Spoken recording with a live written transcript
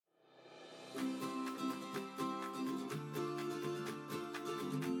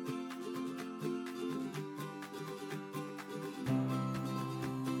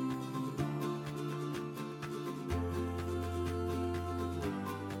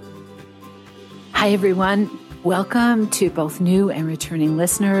Hi, everyone. Welcome to both new and returning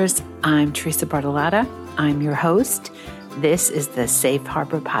listeners. I'm Teresa Bartolotta. I'm your host. This is the Safe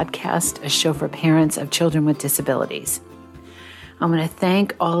Harbor Podcast, a show for parents of children with disabilities. I want to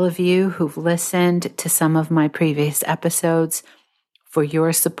thank all of you who've listened to some of my previous episodes for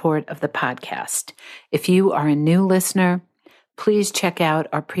your support of the podcast. If you are a new listener, please check out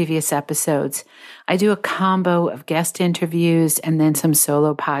our previous episodes. I do a combo of guest interviews and then some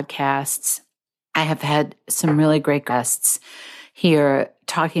solo podcasts. I have had some really great guests here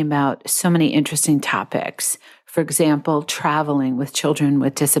talking about so many interesting topics. For example, traveling with children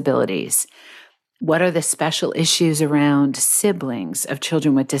with disabilities. What are the special issues around siblings of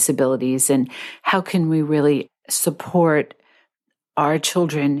children with disabilities, and how can we really support our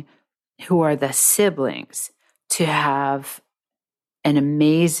children who are the siblings to have an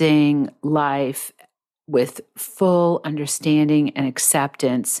amazing life with full understanding and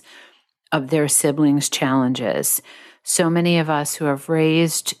acceptance of their siblings' challenges. So many of us who have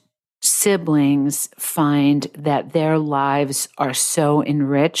raised siblings find that their lives are so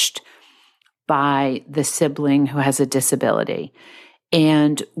enriched by the sibling who has a disability.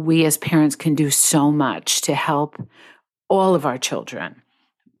 And we as parents can do so much to help all of our children,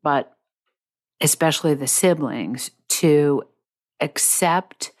 but especially the siblings, to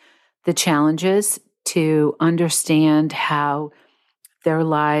accept the challenges, to understand how their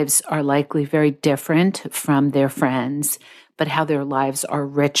lives are likely very different from their friends, but how their lives are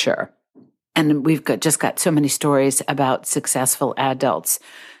richer. And we've just got so many stories about successful adults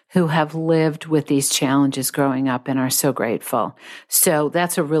who have lived with these challenges growing up and are so grateful. So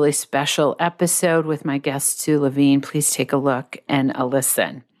that's a really special episode with my guest, Sue Levine. Please take a look and a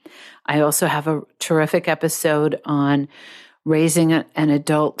listen. I also have a terrific episode on raising an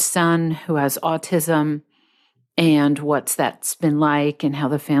adult son who has autism, and what's that's been like, and how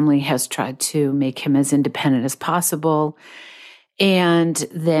the family has tried to make him as independent as possible. And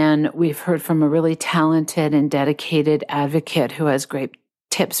then we've heard from a really talented and dedicated advocate who has great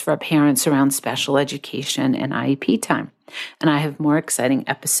tips for parents around special education and IEP time. And I have more exciting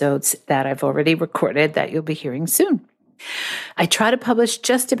episodes that I've already recorded that you'll be hearing soon. I try to publish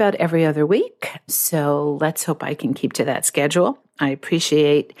just about every other week, so let's hope I can keep to that schedule. I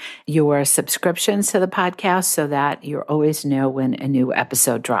appreciate your subscriptions to the podcast so that you always know when a new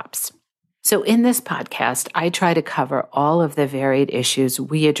episode drops. So in this podcast, I try to cover all of the varied issues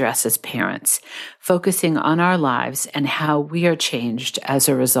we address as parents, focusing on our lives and how we are changed as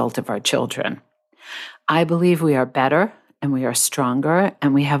a result of our children. I believe we are better, and we are stronger,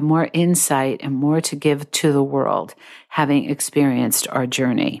 and we have more insight and more to give to the world, having experienced our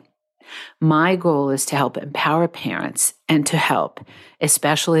journey. My goal is to help empower parents and to help,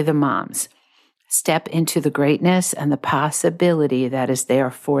 especially the moms, step into the greatness and the possibility that is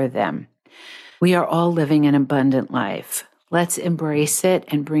there for them. We are all living an abundant life. Let's embrace it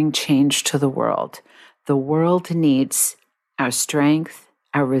and bring change to the world. The world needs our strength,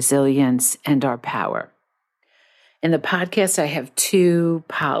 our resilience, and our power. In the podcast, I have two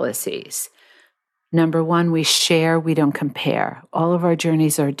policies. Number one, we share, we don't compare. All of our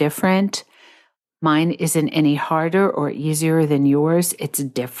journeys are different. Mine isn't any harder or easier than yours. It's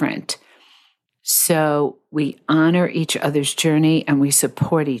different. So we honor each other's journey and we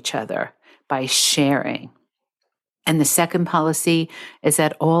support each other by sharing. And the second policy is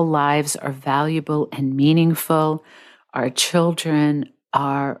that all lives are valuable and meaningful. Our children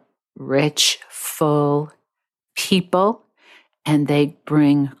are rich, full people, and they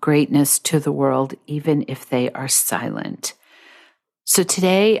bring greatness to the world, even if they are silent. So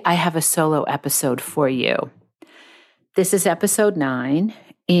today I have a solo episode for you. This is episode 9,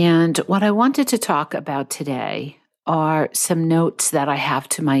 and what I wanted to talk about today are some notes that I have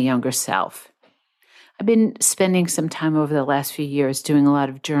to my younger self. I've been spending some time over the last few years doing a lot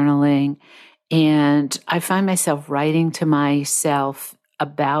of journaling, and I find myself writing to myself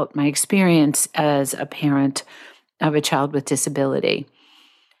about my experience as a parent of a child with disability.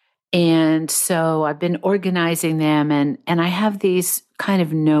 And so I've been organizing them, and I have these kind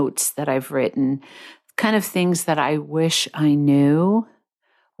of notes that I've written, kind of things that I wish I knew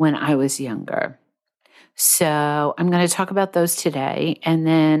when I was younger. So I'm going to talk about those today, and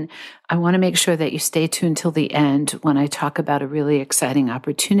then I want to make sure that you stay tuned till the end when I talk about a really exciting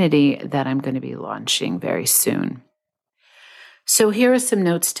opportunity that I'm going to be launching very soon. So here are some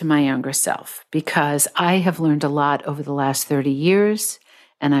notes to my younger self, because I have learned a lot over the last 30 years,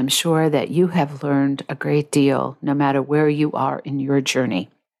 and I'm sure that you have learned a great deal no matter where you are in your journey.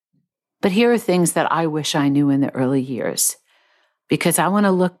 But here are things that I wish I knew in the early years, because I want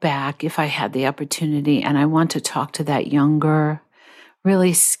to look back if I had the opportunity, and I want to talk to that younger,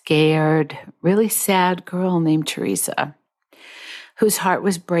 really scared, really sad girl named Teresa, whose heart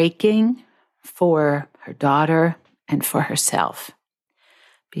was breaking for her daughter and for herself,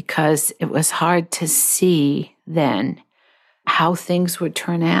 because it was hard to see then how things would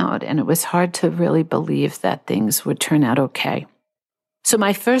turn out. And it was hard to really believe that things would turn out okay. So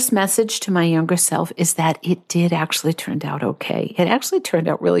my first message to my younger self is that it did actually turn out okay. It actually turned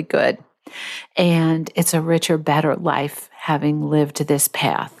out really good. And it's a richer, better life having lived this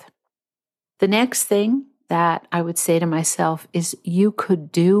path. The next thing that I would say to myself is you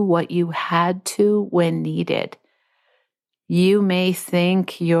could do what you had to when needed. You may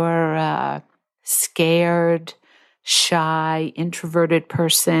think you're a scared, shy, introverted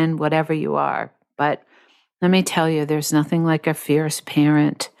person, whatever you are, but let me tell you, there's nothing like a fierce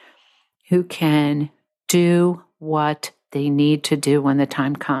parent who can do what they need to do when the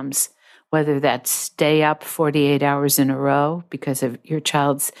time comes, whether that's stay up 48 hours in a row because of your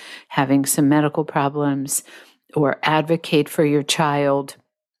child's having some medical problems, or advocate for your child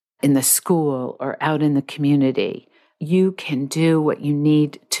in the school or out in the community. You can do what you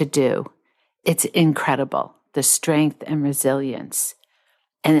need to do. It's incredible, the strength and resilience.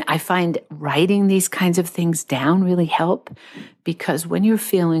 And I find writing these kinds of things down really help, because when you're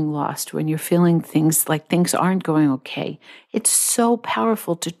feeling lost, when you're feeling things like things aren't going okay, it's so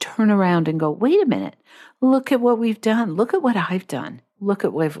powerful to turn around and go, wait a minute, look at what we've done. Look at what I've done. Look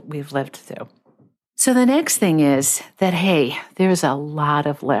at what we've lived through. So the next thing is that, hey, there's a lot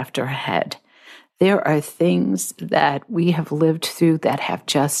of laughter ahead. There are things that we have lived through that have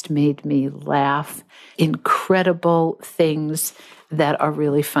just made me laugh. Incredible things that are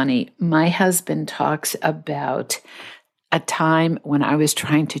really funny. My husband talks about a time when I was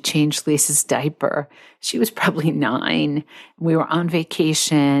trying to change Lisa's diaper. She was probably 9. We were on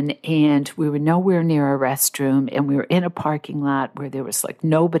vacation and we were nowhere near a restroom, and we were in a parking lot where there was like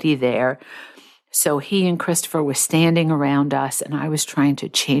nobody there. So he and Christopher were standing around us and I was trying to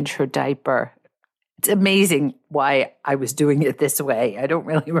change her diaper. It's amazing why I was doing it this way. I don't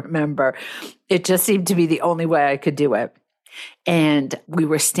really remember. It just seemed to be the only way I could do it. And we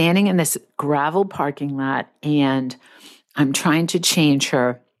were standing in this gravel parking lot, and I'm trying to change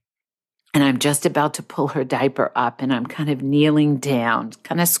her, and I'm just about to pull her diaper up, and I'm kind of kneeling down,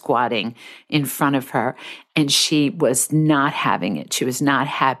 kind of squatting in front of her, and she was not having it. She was not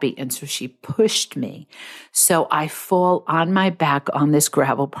happy, and so she pushed me. So I fall on my back on this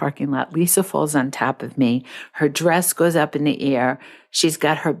gravel parking lot. Lisa falls on top of me. Her dress goes up in the air. She's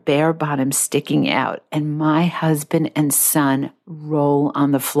got her bare bottom sticking out, and my husband and son roll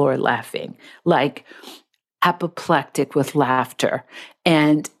on the floor laughing, like apoplectic with laughter.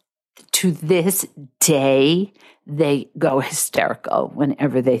 And to this day, they go hysterical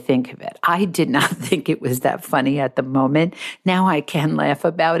whenever they think of it. I did not think it was that funny at the moment. Now I can laugh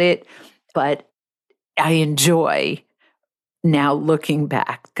about it, but I enjoy now looking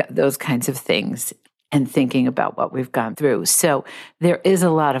back those kinds of things and thinking about what we've gone through. So there is a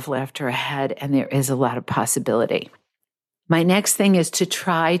lot of laughter ahead, and there is a lot of possibility. My next thing is to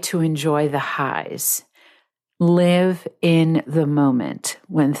try to enjoy the highs. Live in the moment.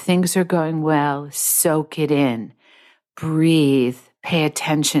 When things are going well, soak it in. Breathe. Pay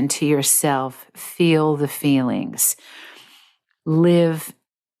attention to yourself. Feel the feelings. Live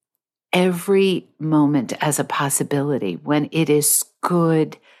every moment as a possibility. When it is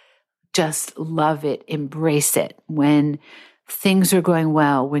good, just love it. Embrace it. When things are going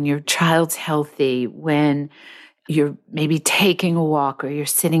well, when your child's healthy, when you're maybe taking a walk or you're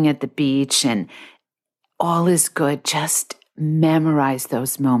sitting at the beach and all is good, just memorize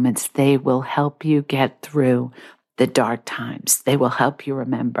those moments. They will help you get through the dark times. They will help you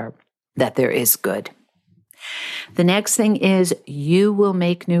remember that there is good. The next thing is you will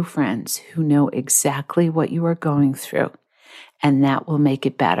make new friends who know exactly what you are going through, and that will make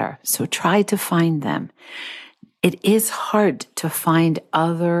it better. So try to find them. It is hard to find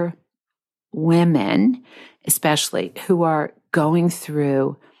other women, especially who are going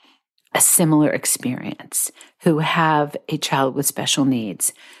through a similar experience, who have a child with special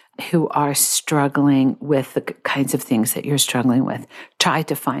needs, who are struggling with the kinds of things that you're struggling with. Try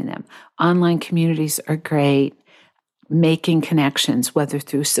to find them. Online communities are great. Making connections, whether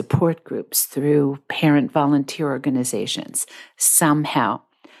through support groups, through parent volunteer organizations, somehow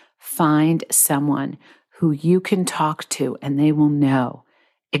find someone who you can talk to and they will know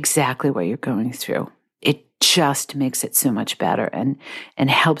exactly what you're going through. It just makes it so much better and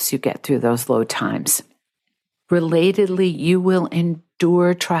helps you get through those low times. Relatedly, you will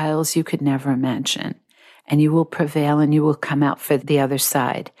endure trials you could never imagine, and you will prevail and you will come out for the other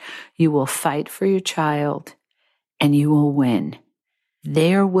side. You will fight for your child and you will win.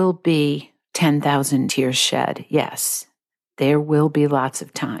 There will be 10,000 tears shed. Yes, there will be lots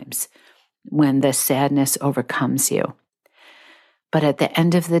of times when the sadness overcomes you. But at the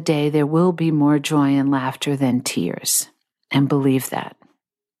end of the day, there will be more joy and laughter than tears. And believe that.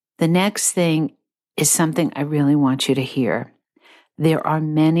 The next thing is something I really want you to hear. There are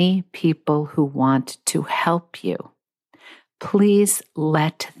many people who want to help you. Please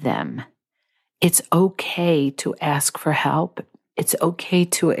let them. It's okay to ask for help. It's okay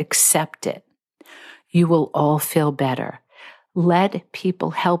to accept it. You will all feel better. Let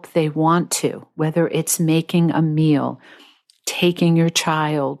people help they want to, whether it's making a meal, taking your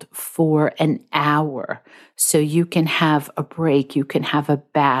child for an hour so you can have a break, you can have a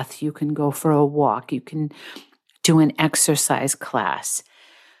bath, you can go for a walk, you can do an exercise class.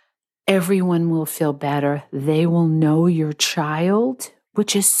 Everyone will feel better. They will know your child,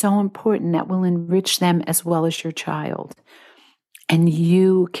 which is so important. That will enrich them as well as your child. And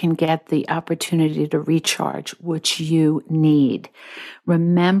you can get the opportunity to recharge, which you need.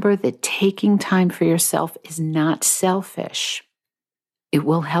 Remember that taking time for yourself is not selfish. It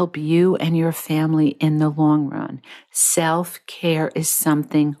will help you and your family in the long run. Self-care is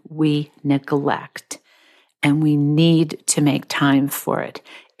something we neglect, and we need to make time for it.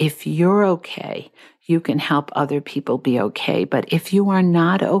 If you're okay, you can help other people be okay. But if you are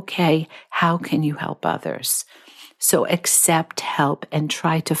not okay, how can you help others? So accept help and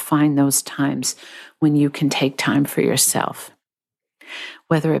try to find those times when you can take time for yourself.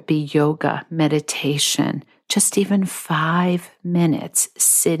 Whether it be yoga, meditation, just even 5 minutes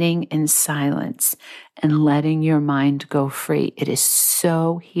sitting in silence and letting your mind go free. It is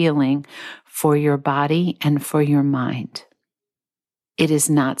so healing for your body and for your mind. It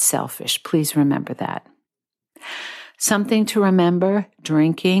is not selfish. Please remember that. Something to remember,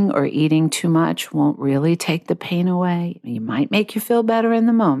 drinking or eating too much won't really take the pain away. It might make you feel better in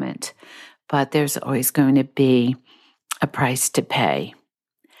the moment, but there's always going to be a price to pay.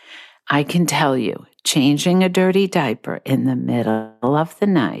 I can tell you, changing a dirty diaper in the middle of the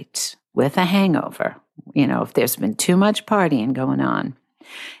night with a hangover, if there's been too much partying going on,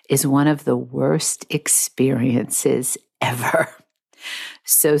 is one of the worst experiences ever.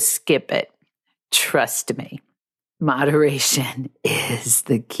 So skip it. Trust me. Moderation is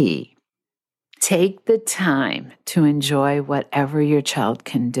the key. Take the time to enjoy whatever your child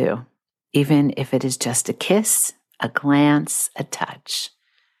can do, even if it is just a kiss, a glance, a touch.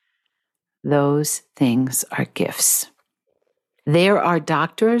 Those things are gifts. There are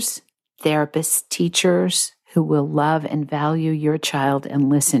doctors, therapists, teachers who will love and value your child and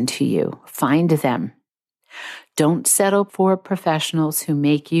listen to you. Find them. Don't settle for professionals who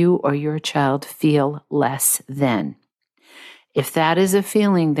make you or your child feel less than. If that is a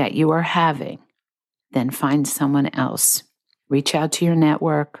feeling that you are having, then find someone else. Reach out to your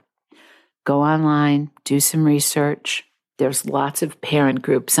network. Go online. Do some research. There's lots of parent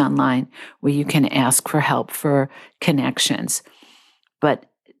groups online where you can ask for help for connections. But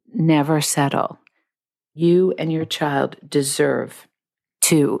never settle. You and your child deserve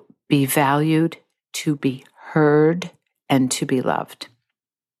to be valued, to be heard, and to be loved.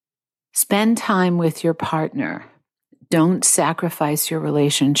 Spend time with your partner. Don't sacrifice your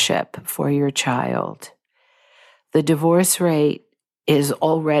relationship for your child. The divorce rate is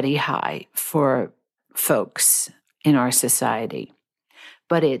already high for folks in our society,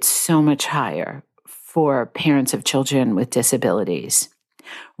 but it's so much higher for parents of children with disabilities.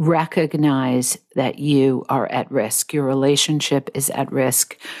 Recognize that you are at risk. Your relationship is at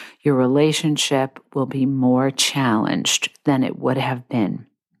risk. Your relationship will be more challenged than it would have been.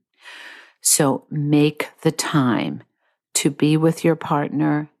 So make the time to be with your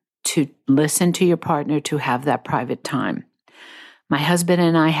partner, to listen to your partner, to have that private time. My husband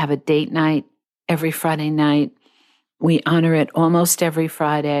and I have a date night every Friday night. We honor it almost every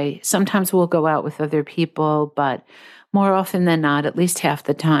Friday. Sometimes we'll go out with other people, but more often than not, at least half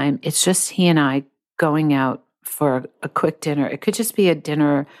the time, it's just he and I going out for a quick dinner. It could just be a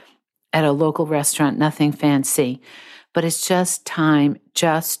dinner at a local restaurant, nothing fancy, but it's just time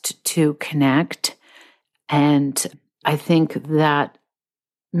just to connect. And I think that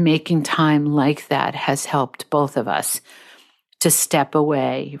making time like that has helped both of us to step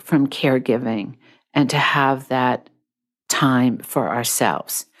away from caregiving and to have that time for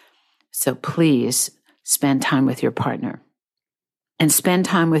ourselves. So please spend time with your partner and spend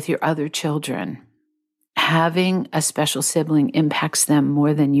time with your other children. Having a special sibling impacts them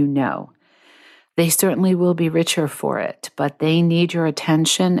more than you know. They certainly will be richer for it, but they need your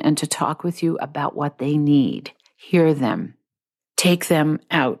attention and to talk with you about what they need. Hear them. Take them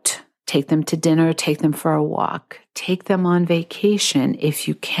out. Take them to dinner, take them for a walk, take them on vacation if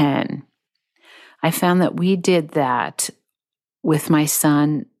you can. I found that we did that with my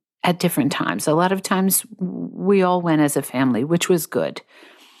son at different times. A lot of times we all went as a family, which was good.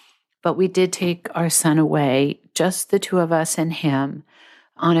 But we did take our son away, just the two of us and him,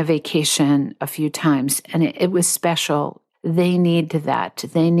 on a vacation a few times. And it was special. They need that.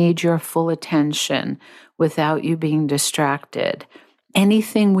 They need your full attention without you being distracted.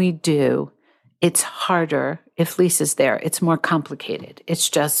 Anything we do, it's harder if Lisa's there. It's more complicated. It's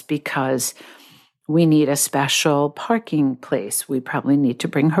just because we need a special parking place. We probably need to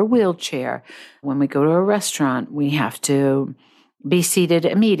bring her wheelchair. When we go to a restaurant, we have to be seated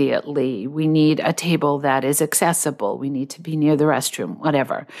immediately. We need a table that is accessible. We need to be near the restroom,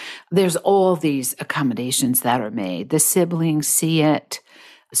 whatever. There's all these accommodations that are made. The siblings see it.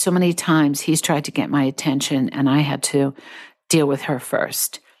 So many times he's tried to get my attention and I had to deal with her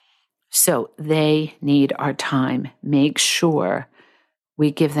first. So they need our time. Make sure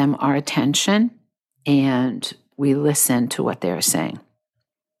we give them our attention and we listen to what they're saying.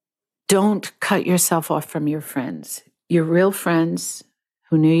 Don't cut yourself off from your friends. Your real friends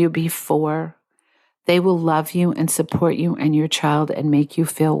who knew you before, they will love you and support you and your child and make you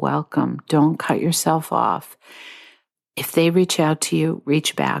feel welcome. Don't cut yourself off. If they reach out to you,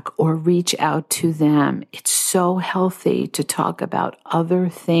 reach back or reach out to them. It's so healthy to talk about other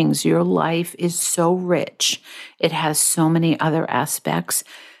things. Your life is so rich. It has so many other aspects.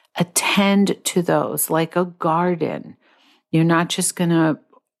 Attend to those like a garden. You're not just going to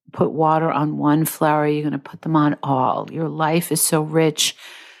put water on one flower. You're going to put them on all. Your life is so rich.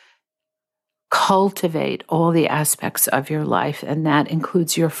 Cultivate all the aspects of your life, and that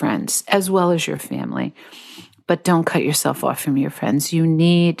includes your friends as well as your family. But don't cut yourself off from your friends.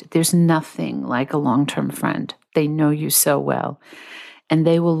 There's nothing like a long-term friend. They know you so well, and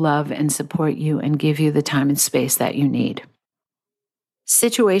they will love and support you and give you the time and space that you need.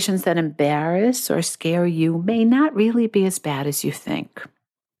 Situations that embarrass or scare you may not really be as bad as you think.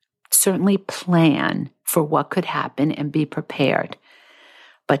 Certainly plan for what could happen and be prepared.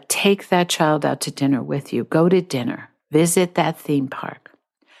 But take that child out to dinner with you. Go to dinner. Visit that theme park.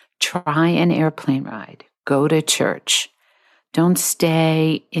 Try an airplane ride. Go to church. Don't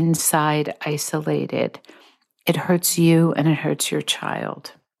stay inside isolated. It hurts you and it hurts your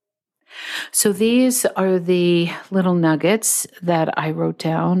child. So these are the little nuggets that I wrote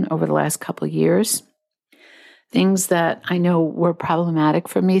down over the last couple of years. Things that I know were problematic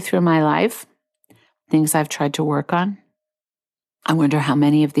for me through my life. Things I've tried to work on. I wonder how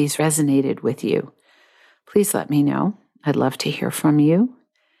many of these resonated with you. Please let me know. I'd love to hear from you.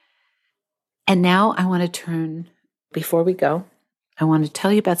 And now I want to turn, before we go, I want to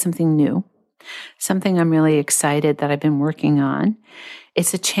tell you about something new, something I'm really excited that I've been working on.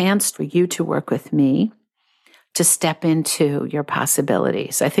 It's a chance for you to work with me to step into your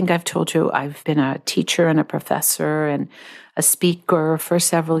possibilities. I think I've told you I've been a teacher and a professor and a speaker for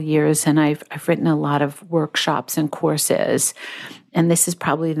several years, and I've written a lot of workshops and courses. And this is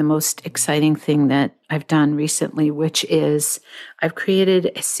probably the most exciting thing that I've done recently, which is I've created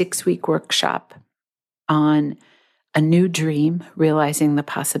a 6-week workshop on a new dream, realizing the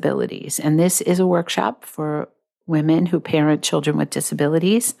possibilities. And this is a workshop for women who parent children with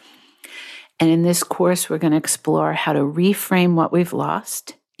disabilities. And in this course, we're going to explore how to reframe what we've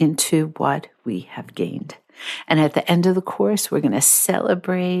lost into what we have gained. And at the end of the course, we're going to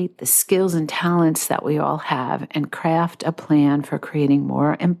celebrate the skills and talents that we all have and craft a plan for creating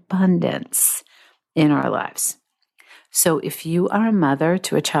more abundance in our lives. So if you are a mother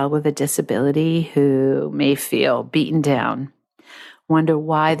to a child with a disability who may feel beaten down, wonder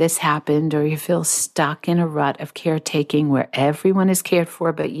why this happened, or you feel stuck in a rut of caretaking where everyone is cared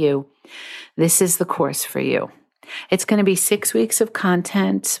for but you, this is the course for you. It's going to be 6 weeks of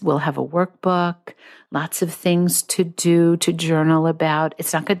content. We'll have a workbook, lots of things to do, to journal about.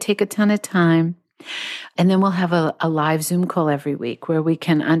 It's not going to take a ton of time. And then we'll have a live Zoom call every week where we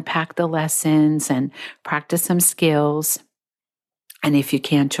can unpack the lessons and practice some skills. And if you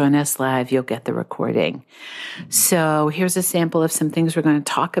can't join us live, you'll get the recording. So here's a sample of some things we're going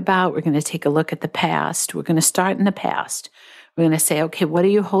to talk about. We're going to take a look at the past. We're going to start in the past. We're going to say, okay, what are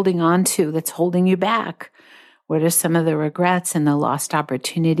you holding on to that's holding you back? What are some of the regrets and the lost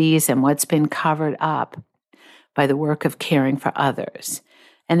opportunities and what's been covered up by the work of caring for others?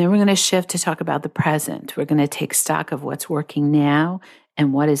 And then we're going to shift to talk about the present. We're going to take stock of what's working now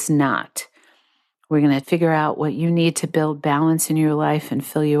and what is not. We're going to figure out what you need to build balance in your life and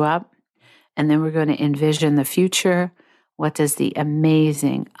fill you up. And then we're going to envision the future What does the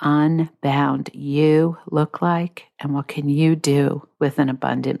amazing, unbound you look like? And what can you do with an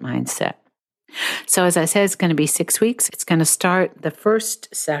abundant mindset? So as I said, it's going to be 6 weeks. It's going to start, the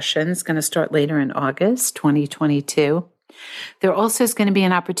first session is going to start later in August 2022. There also is going to be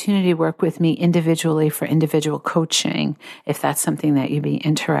an opportunity to work with me individually for individual coaching, if that's something that you'd be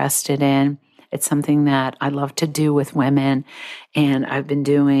interested in. It's something that I love to do with women, and I've been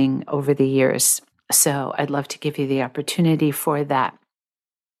doing over the years. So I'd love to give you the opportunity for that.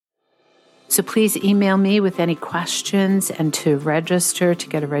 So please email me with any questions, and to register, to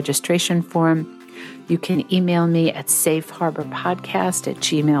get a registration form, you can email me at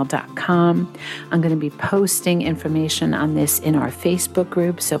safeharborpodcast@gmail.com. I'm going to be posting information on this in our Facebook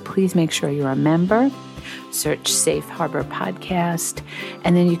group, so please make sure you're a member. Search Safe Harbor Podcast.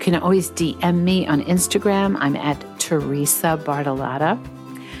 And then you can always DM me on Instagram. I'm at Teresa Bartolotta.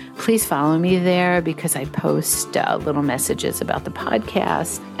 Please follow me there because I post little messages about the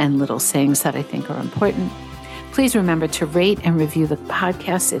podcast and little sayings that I think are important. Please remember to rate and review the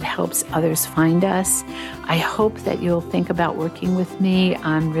podcast. It helps others find us. I hope that you'll think about working with me.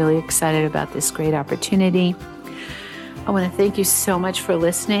 I'm really excited about this great opportunity. I want to thank you so much for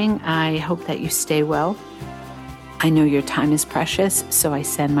listening. I hope that you stay well. I know your time is precious, so I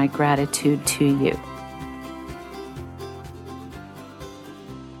send my gratitude to you.